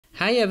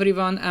Hi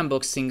everyone,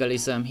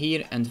 Unboxingalism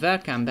here and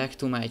welcome back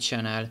to my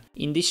channel.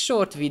 In this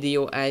short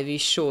video I will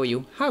show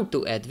you how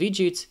to add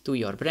widgets to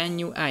your brand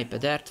new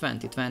iPad Air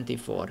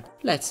 2024.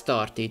 Let's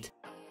start it.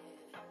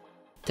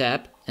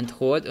 Tap and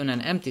hold on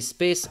an empty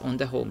space on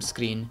the home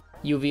screen.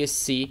 You will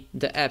see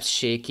the apps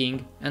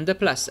shaking and the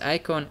plus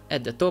icon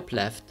at the top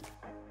left.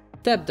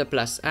 Tap the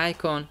plus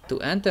icon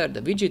to enter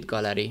the widget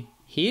gallery.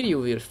 Here you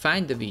will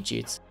find the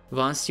widgets.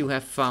 Once you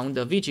have found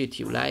a widget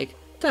you like,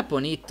 tap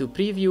on it to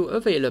preview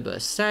available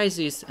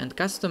sizes and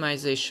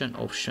customization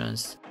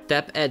options.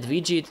 Tap Add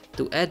Widget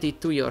to add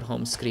it to your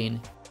home screen.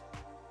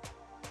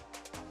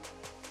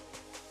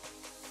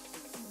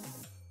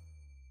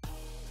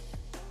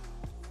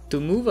 To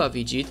move a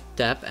widget,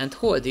 tap and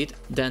hold it,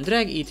 then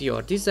drag it to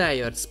your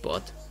desired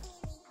spot.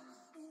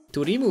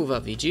 To remove a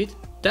widget,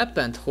 tap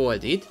and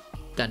hold it,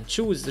 then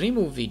choose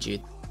Remove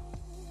Widget.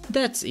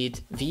 That's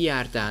it, we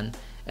are done.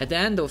 At the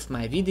end of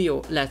my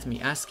video, let me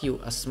ask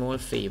you a small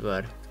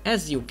favor.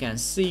 As you can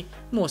see,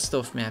 most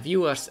of my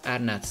viewers are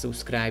not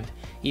subscribed.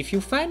 If you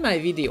find my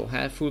video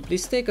helpful,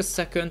 please take a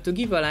second to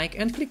give a like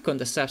and click on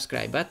the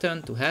subscribe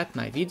button to help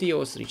my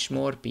videos reach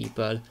more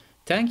people.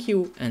 Thank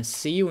you and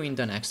see you in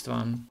the next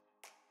one.